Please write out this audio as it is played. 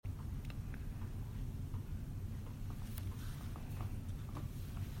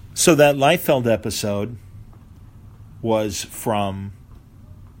So that Liefeld episode was from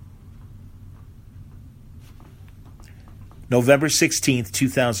November 16th,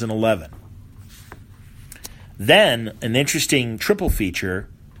 2011. Then an interesting triple feature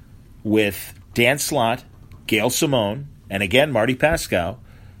with Dan Slott, Gail Simone, and again Marty Pascoe.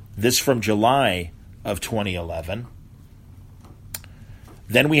 This from July of 2011.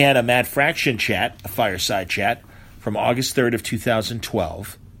 Then we had a Mad Fraction chat, a fireside chat, from August 3rd of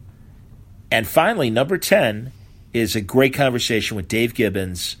 2012. And finally, number 10 is a great conversation with Dave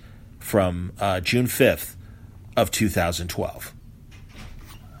Gibbons from June 5th of 2012.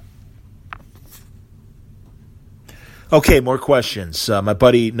 Okay, more questions. My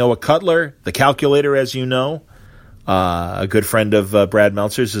buddy Noah Cutler, the calculator, as you know, a good friend of Brad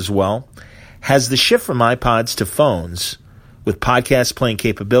Meltzer's as well, has the shift from iPods to phones with podcast playing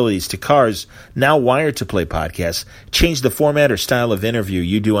capabilities to cars now wired to play podcasts change the format or style of interview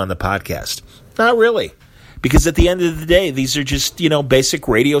you do on the podcast? Not really. Because at the end of the day, these are just, basic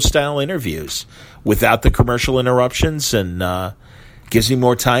radio-style interviews without the commercial interruptions, and gives me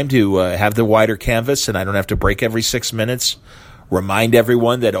more time to have the wider canvas, and I don't have to break every 6 minutes. Remind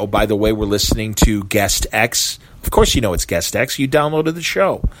everyone that, oh, by the way, we're listening to Guest X. Of course you know it's Guest X. You downloaded the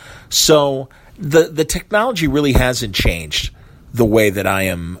show. So the technology really hasn't changed the way that I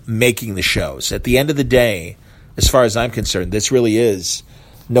am making the shows. At the end of the day, as far as I'm concerned, this really is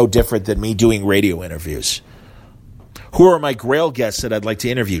no different than me doing radio interviews. Who are my Grail guests that I'd like to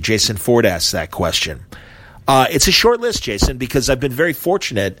interview? Jason Ford asked that question. It's a short list, Jason, because I've been very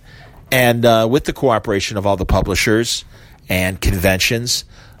fortunate, and with the cooperation of all the publishers and conventions,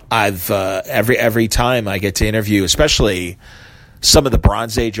 I've every time I get to interview, especially some of the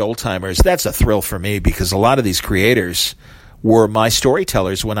Bronze Age old-timers, that's a thrill for me because a lot of these creators were my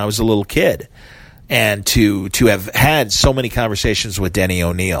storytellers when I was a little kid. And to have had so many conversations with Denny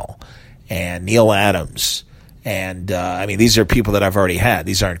O'Neil and Neil Adams, and these are people that I've already had.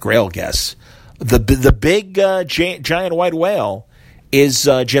 These aren't Grail guests. The big giant white whale is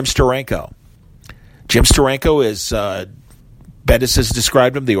Jim Steranko. Jim Steranko is, Bendis has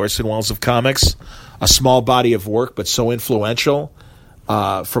described him, the Orson Welles of comics, a small body of work, but so influential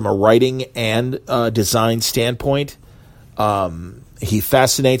from a writing and design standpoint. He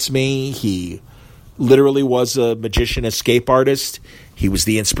fascinates me. He literally was a magician escape artist. He was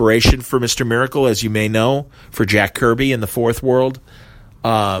the inspiration for Mr. Miracle, as you may know, for Jack Kirby in the Fourth World.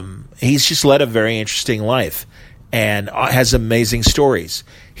 He's just led a very interesting life and has amazing stories.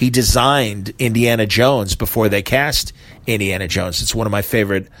 He designed Indiana Jones before they cast Indiana Jones. It's one of my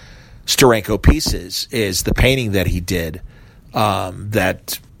favorite Steranko pieces, is the painting that he did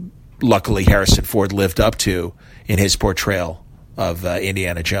that luckily Harrison Ford lived up to in his portrayal of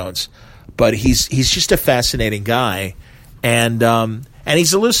Indiana Jones. But he's just a fascinating guy, and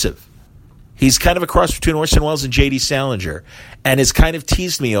he's elusive. He's kind of a cross between Orson Welles and J.D. Salinger, and has kind of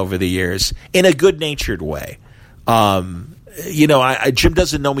teased me over the years in a good-natured way. Jim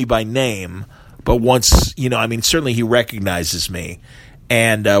doesn't know me by name, but once, certainly he recognizes me,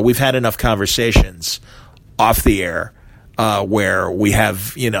 and we've had enough conversations off the air where we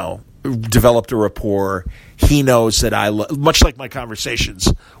have, developed a rapport. He knows that much like my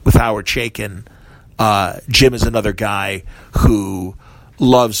conversations with Howard Chaykin, Jim is another guy who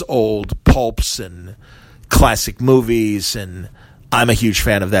loves old pulps and classic movies, and I'm a huge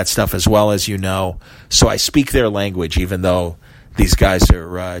fan of that stuff as well, as you know. So I speak their language, even though these guys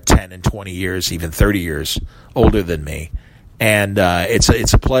are 10 and 20 years, even 30 years older than me. And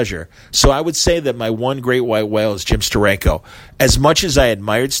it's a pleasure. So I would say that my one great white whale is Jim Steranko. As much as I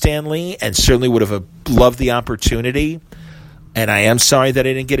admired Stan Lee and certainly would have loved the opportunity, and I am sorry that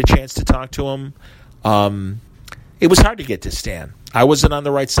I didn't get a chance to talk to him, it was hard to get to Stan. I wasn't on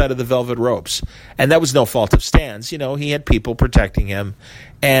the right side of the velvet ropes. And that was no fault of Stan's. He had people protecting him.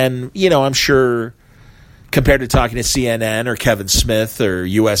 And, I'm sure compared to talking to CNN or Kevin Smith or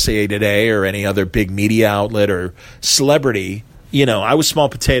USA Today or any other big media outlet or celebrity, I was small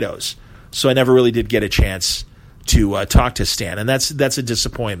potatoes. So I never really did get a chance to talk to Stan. And that's a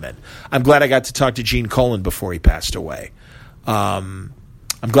disappointment. I'm glad I got to talk to Gene Colan before he passed away. I'm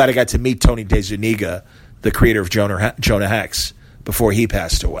glad I got to meet Tony DeZuniga, the creator of Jonah Hex, before he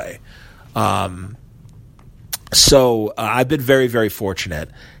passed away. So I've been very, very fortunate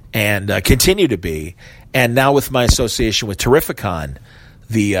and continue to be. And now with my association with Terrificon,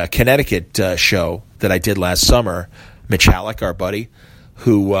 the Connecticut show that I did last summer, Mitch Halleck, our buddy,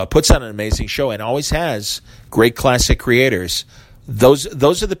 who puts on an amazing show and always has great classic creators. Those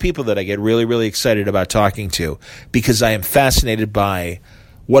are the people that I get really, really excited about talking to, because I am fascinated by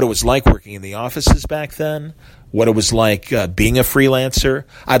what it was like working in the offices back then, what it was like being a freelancer.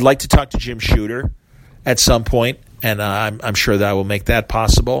 I'd like to talk to Jim Shooter at some point, and I'm sure that I will make that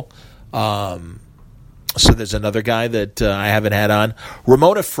possible. So there's another guy that I haven't had on.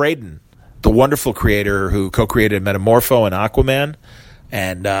 Ramona Fradon, the wonderful creator who co-created Metamorpho and Aquaman,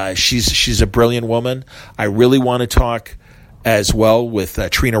 and she's a brilliant woman. I really want to talk as well with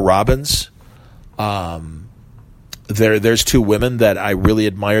Trina Robbins. There's two women that I really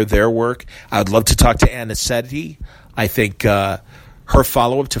admire their work. I would love to talk to Anna Setti. I think her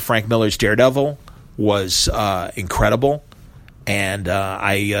follow-up to Frank Miller's Daredevil was incredible. And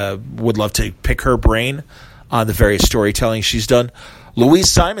I would love to pick her brain on the various storytelling she's done.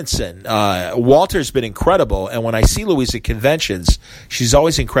 Louise Simonson, Walter's been incredible, and when I see Louise at conventions, she's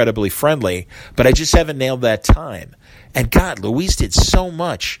always incredibly friendly, but I just haven't nailed that time. And God, Louise did so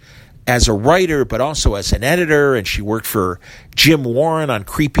much as a writer, but also as an editor, and she worked for Jim Warren on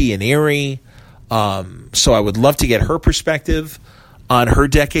Creepy and Eerie. So I would love to get her perspective on her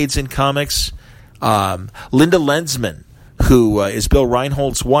decades in comics. Linda Lensman, who is Bill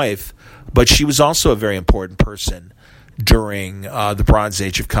Reinhold's wife, but she was also a very important person during the Bronze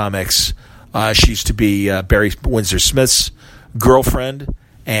Age of comics. She used to be Barry Windsor Smith's girlfriend,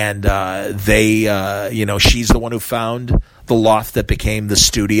 and she's the one who found the loft that became the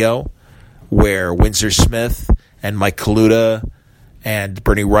studio, where Windsor Smith and Mike Kaluta and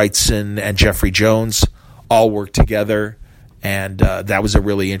Bernie Wrightson and Jeffrey Jones all worked together, and that was a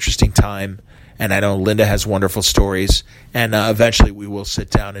really interesting time. And I know Linda has wonderful stories, and eventually we will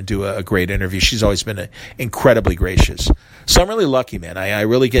sit down and do a great interview. She's always been incredibly gracious. So I'm really lucky, man. I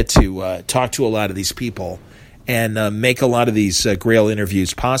really get to talk to a lot of these people and make a lot of these Grail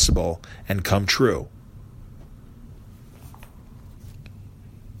interviews possible and come true.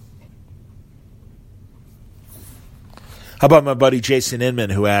 How about my buddy Jason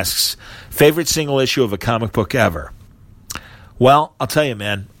Inman, who asks, favorite single issue of a comic book ever? Well, I'll tell you,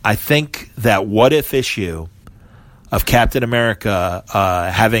 man, I think that What If issue of Captain America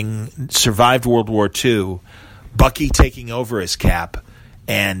having survived World War II, Bucky taking over as Cap,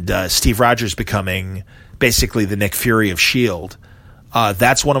 and Steve Rogers becoming basically the Nick Fury of S.H.I.E.L.D.,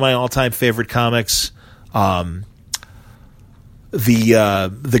 that's one of my all-time favorite comics. The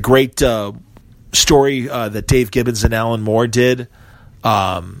great story that Dave Gibbons and Alan Moore did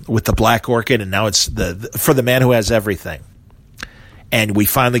with the Black Orchid, and now it's for the Man Who Has Everything. And we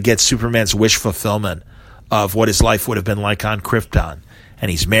finally get Superman's wish fulfillment of what his life would have been like on Krypton. And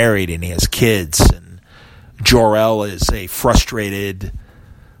he's married and he has kids. And Jor-El is a frustrated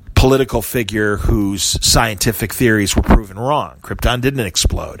political figure whose scientific theories were proven wrong. Krypton didn't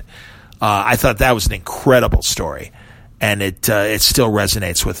explode. I thought that was an incredible story. And it still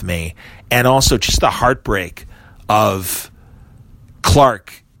resonates with me. And also just the heartbreak of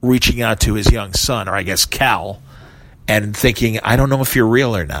Clark reaching out to his young son, or I guess Cal, and thinking, I don't know if you're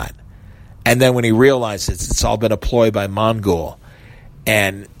real or not. And then when he realizes it's all been a ploy by Mongul,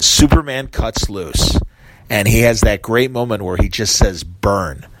 and Superman cuts loose, and he has that great moment where he just says,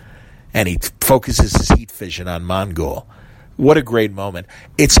 burn, and he focuses his heat vision on Mongul. What a great moment.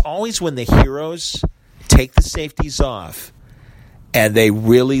 It's always when the heroes take the safeties off, and they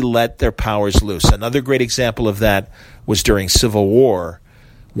really let their powers loose. Another great example of that was during Civil War,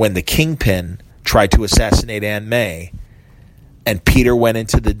 when the Kingpin tried to assassinate Aunt May, and Peter went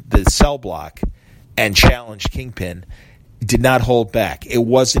into the cell block and challenged Kingpin, did not hold back. It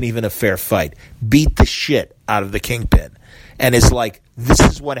wasn't even a fair fight. Beat the shit out of the Kingpin. And it's like, this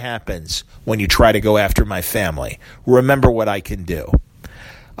is what happens when you try to go after my family. Remember what I can do.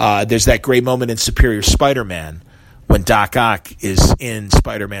 There's that great moment in Superior Spider-Man when Doc Ock is in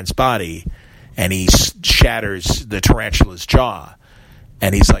Spider-Man's body and he shatters the tarantula's jaw.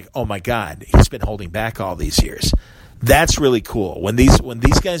 And he's like, oh my God, he's been holding back all these years. That's really cool. When these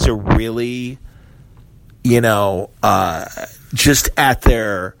guys are really, just at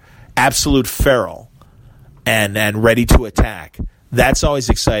their absolute feral and ready to attack, that's always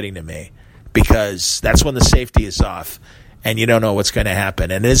exciting to me, because that's when the safety is off and you don't know what's going to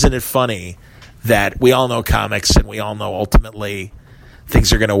happen. And isn't it funny that we all know comics and we all know ultimately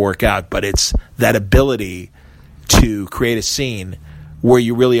things are going to work out, but it's that ability to create a scene where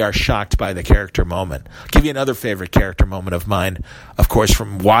you really are shocked by the character moment. I'll give you another favorite character moment of mine, of course,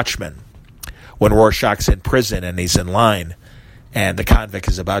 from Watchmen, when Rorschach's in prison and he's in line, and the convict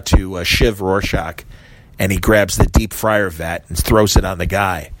is about to shiv Rorschach, and he grabs the deep fryer vat and throws it on the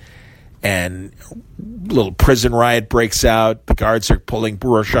guy. And a little prison riot breaks out. The guards are pulling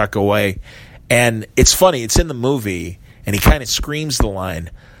Rorschach away. And it's funny, it's in the movie, and he kind of screams the line,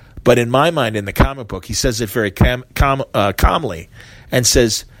 But in my mind, in the comic book, he says it very calmly and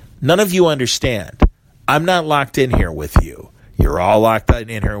says, none of you understand. I'm not locked in here with you. You're all locked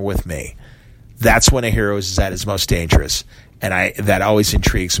in here with me. That's when a hero is at his most dangerous. And that always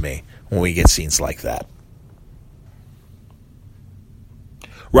intrigues me when we get scenes like that.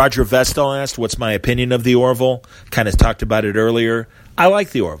 Roger Vestal asked, what's my opinion of the Orville? Kind of talked about it earlier. I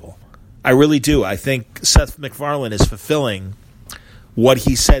like the Orville. I really do. I think Seth MacFarlane is fulfilling what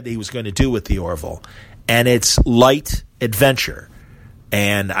he said he was going to do with the Orville. And it's light adventure.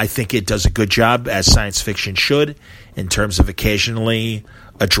 And I think it does a good job, as science fiction should, in terms of occasionally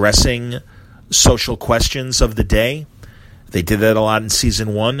addressing social questions of the day. They did that a lot in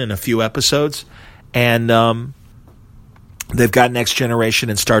season 1 in a few episodes. And they've got Next Generation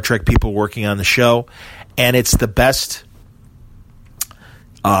and Star Trek people working on the show. And it's the best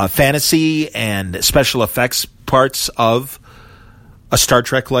fantasy and special effects parts of a Star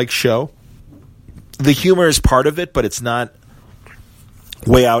Trek-like show. The humor is part of it, but it's not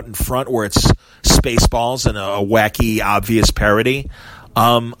way out in front where it's Spaceballs and a wacky, obvious parody.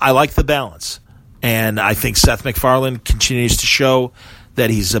 I like the balance. And I think Seth MacFarlane continues to show that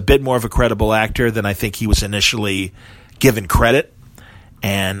he's a bit more of a credible actor than I think he was initially given credit.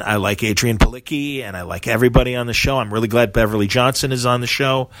 And I like Adrian Palicki, and I like everybody on the show. I'm really glad Beverly Johnson is on the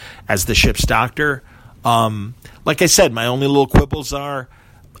show as the ship's doctor. Like I said, my only little quibbles are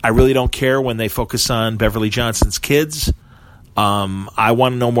I really don't care when they focus on Beverly Johnson's kids. I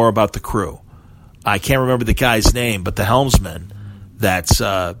want to know more about the crew. I can't remember the guy's name, but the helmsman, that's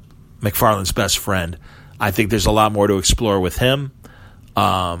MacFarlane's best friend. I think there's a lot more to explore with him.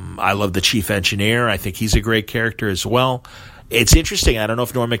 I love the chief engineer. I think he's a great character as well. It's interesting. I don't know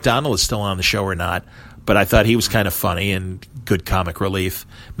if Norm Macdonald is still on the show or not, but I thought he was kind of funny and good comic relief.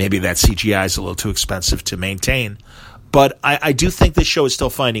 Maybe that CGI is a little too expensive to maintain. But I do think this show is still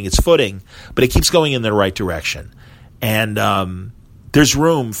finding its footing, but it keeps going in the right direction. And there's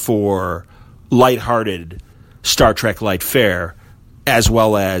room for lighthearted Star Trek light fare, as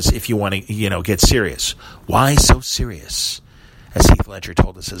well as if you want to, get serious. Why so serious? As Heath Ledger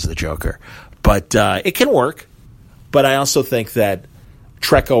told us as the Joker. But it can work. But I also think that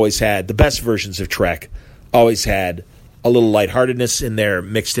Trek always had, the best versions of Trek always had a little lightheartedness in there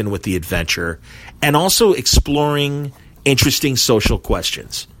mixed in with the adventure, and also exploring interesting social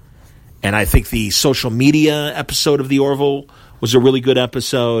questions. And I think the social media episode of The Orville was a really good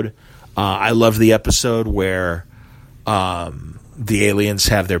episode. I love the episode where the aliens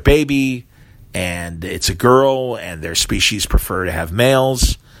have their baby, and it's a girl, and their species prefer to have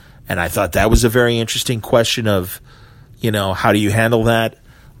males. And I thought that was a very interesting question of, how do you handle that?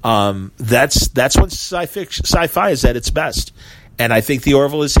 That's when sci-fi is at its best. And I think The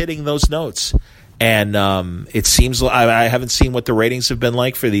Orville is hitting those notes. And it seems, I haven't seen what the ratings have been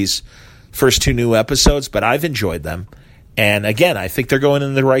like for these first 2 new episodes, but I've enjoyed them. And again, I think they're going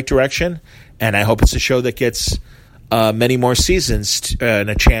in the right direction. And I hope it's a show that gets many more seasons and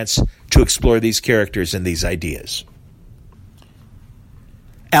a chance to explore these characters and these ideas.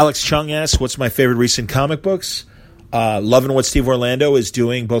 Alex Chung asks, what's my favorite recent comic books? Loving what Steve Orlando is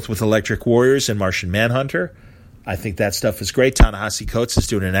doing both with Electric Warriors and Martian Manhunter. I think that stuff is great. Ta-Nehisi Coates is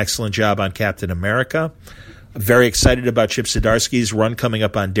doing an excellent job on Captain America. I'm very excited about Chip Zdarsky's run coming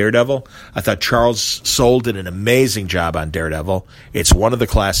up on Daredevil. I thought Charles Soule did an amazing job on Daredevil. It's one of the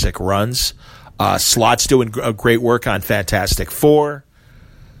classic runs. Slott's doing great work on Fantastic Four.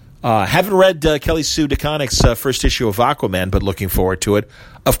 Haven't read Kelly Sue DeConnick's first issue of Aquaman, but looking forward to it.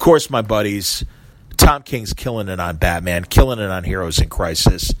 Of course, my buddies, Tom King's killing it on Batman, killing it on Heroes in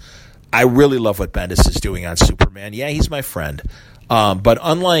Crisis. I really love what Bendis is doing on Superman. Yeah, he's my friend. But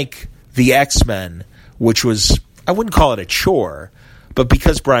unlike the X-Men, which was, I wouldn't call it a chore, but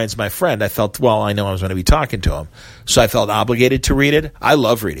because Brian's my friend, I felt, I know I was going to be talking to him. So I felt obligated to read it. I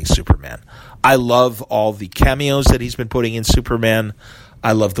love reading Superman. I love all the cameos that he's been putting in Superman.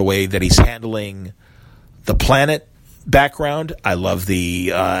 I love the way that he's handling the planet background. I love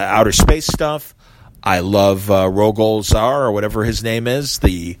the outer space stuff. I love Rogol Zar, or whatever his name is,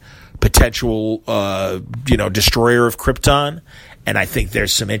 the potential, destroyer of Krypton. And I think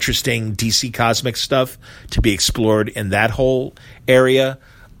there's some interesting DC cosmic stuff to be explored in that whole area.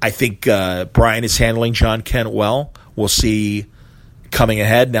 I think Brian is handling John Kent well. We'll see coming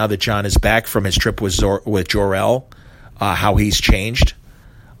ahead now that John is back from his trip with Jor-El, how he's changed.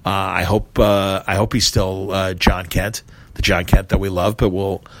 I hope he's still John Kent, the John Kent that we love, but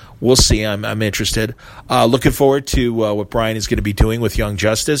we'll see. I'm interested. Looking forward to what Brian is going to be doing with Young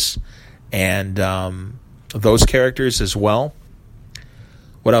Justice and those characters as well.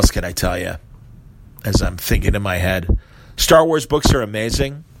 What else can I tell you as I'm thinking in my head? Star Wars books are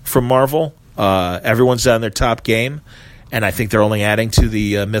amazing. from Marvel. Everyone's on their top game, and I think they're only adding to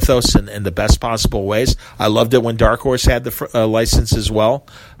the mythos in the best possible ways. I loved it when Dark Horse had the license as well,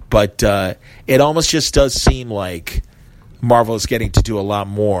 but it almost just does seem like Marvel is getting to do a lot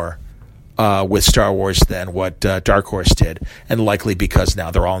more with Star Wars than what Dark Horse did, and likely because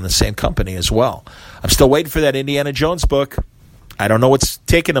now they're all in the same company as well. I'm still waiting for that Indiana Jones book. I don't know what's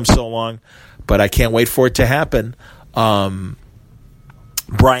taking them so long, but I can't wait for it to happen.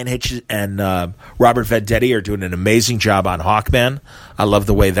 Brian Hitch and Robert Venditti are doing an amazing job on Hawkman. I love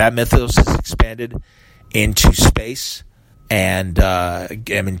the way that mythos is expanded into space, and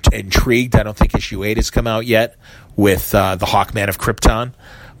I'm intrigued. I don't think issue 8 has come out yet with the Hawkman of Krypton,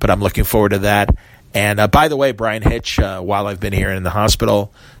 but I'm looking forward to that. And by the way, Brian Hitch, while I've been here in the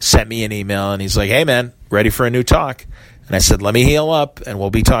hospital, sent me an email, and he's like, "Hey, man, ready for a new talk?" And I said, "Let me heal up, and we'll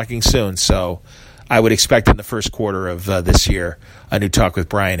be talking soon." So I would expect in the first quarter of this year a new talk with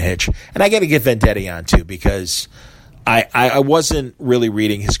Brian Hitch. And I got to get Venditti on, too, because I wasn't really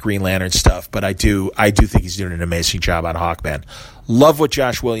reading his Green Lantern stuff, but I do think he's doing an amazing job on Hawkman. Love what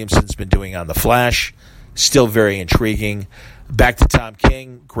Josh Williamson's been doing on The Flash. Still very intriguing. Back to Tom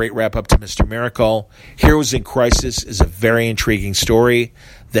King. Great wrap-up to Mr. Miracle. Heroes in Crisis is a very intriguing story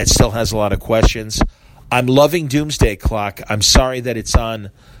that still has a lot of questions. I'm loving Doomsday Clock. I'm sorry that it's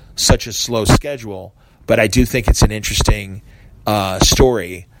on such a slow schedule, but I do think it's an interesting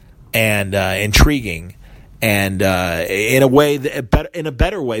story and intriguing, and in a way, in a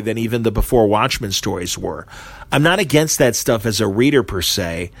better way than even the Before Watchmen stories were. I'm not against that stuff as a reader per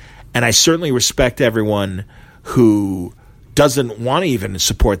se, and I certainly respect everyone who doesn't want to even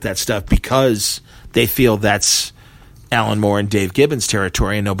support that stuff because they feel that's Alan Moore and Dave Gibbons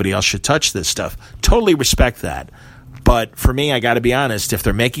territory and nobody else should touch this stuff. Totally respect that. But for me, I got to be honest, if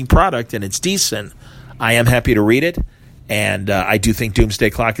they're making product and it's decent, I am happy to read it. And I do think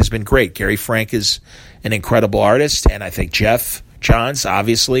Doomsday Clock has been great. Gary Frank is an incredible artist, and I think Jeff Johns,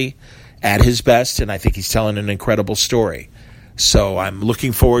 obviously, at his best, and I think he's telling an incredible story. So I'm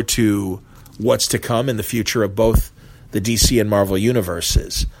looking forward to what's to come in the future of both the DC and Marvel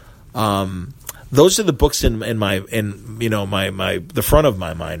universes. Those are the books in the front of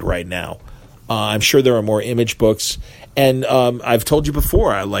my mind right now. I'm sure there are more Image books, and I've told you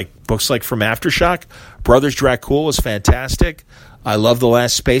before I like books like From Aftershock. Brothers Dracul is fantastic. I love The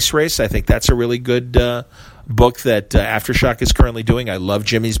Last Space Race. I think that's a really good book that Aftershock is currently doing. I love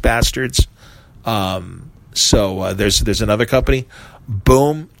Jimmy's Bastards. So there's another company,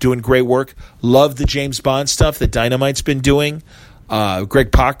 Boom, doing great work. Love the James Bond stuff that Dynamite's been doing.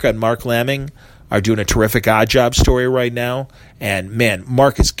 Greg Pak and Mark Lamming are doing a terrific Odd Job story right now. And, man,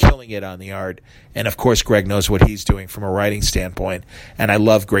 Mark is killing it on the art. And, of course, Greg knows what he's doing from a writing standpoint. And I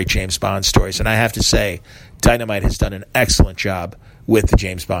love great James Bond stories. And I have to say, Dynamite has done an excellent job with the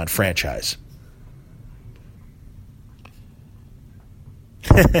James Bond franchise.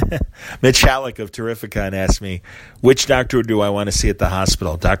 Mitch Halleck of Terrificon asked me, which doctor do I want to see at the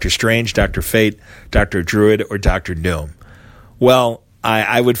hospital? Dr. Strange, Dr. Fate, Dr. Druid, or Dr. Doom? Well,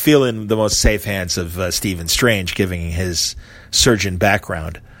 I would feel in the most safe hands of Stephen Strange, given his surgeon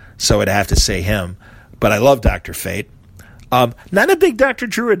background. So I'd have to say him. But I love Dr. Fate. Not a big Dr.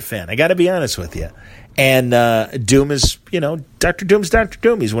 Druid fan, I got to be honest with you. And Doom is, Dr. Doom's Dr.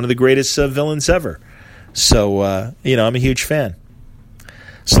 Doom. He's one of the greatest villains ever. So, I'm a huge fan.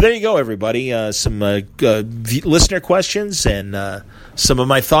 So there you go, everybody. Some listener questions and some of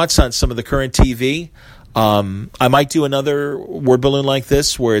my thoughts on some of the current TV. I might do another word balloon like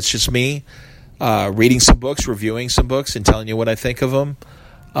this where it's just me reading some books, reviewing some books, and telling you what I think of them.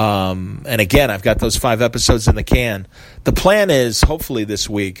 And again, I've got those 5 episodes in the can. The plan is, hopefully this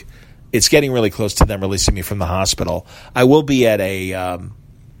week, it's getting really close to them releasing me from the hospital. I will be at a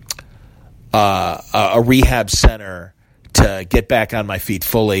rehab center to get back on my feet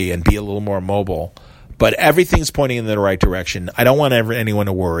fully and be a little more mobile. But everything's pointing in the right direction. I don't want anyone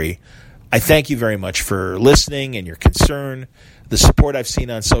to worry. I thank you very much for listening and your concern. The support I've seen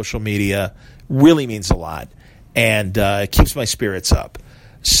on social media really means a lot, and it keeps my spirits up.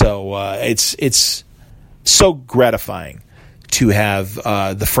 So it's so gratifying to have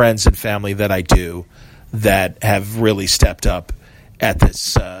the friends and family that I do that have really stepped up at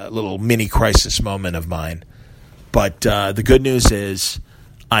this little mini crisis moment of mine. But the good news is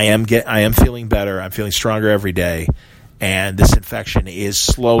I am feeling better. I'm feeling stronger every day, and this infection is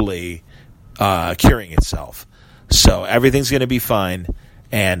slowly curing itself. So everything's going to be fine,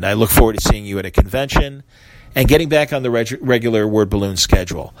 and I look forward to seeing you at a convention and getting back on the regular Word Balloon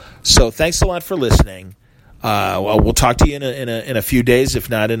schedule. So thanks a lot for listening. We'll talk to you in a few days, if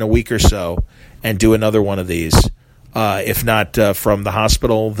not in a week or so, and do another one of these. If not from the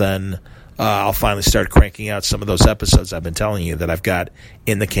hospital, then I'll finally start cranking out some of those episodes I've been telling you that I've got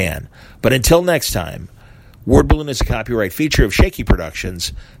in the can. But until next time, Word Balloon is a copyright feature of Shaky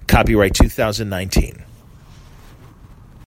Productions, copyright 2019.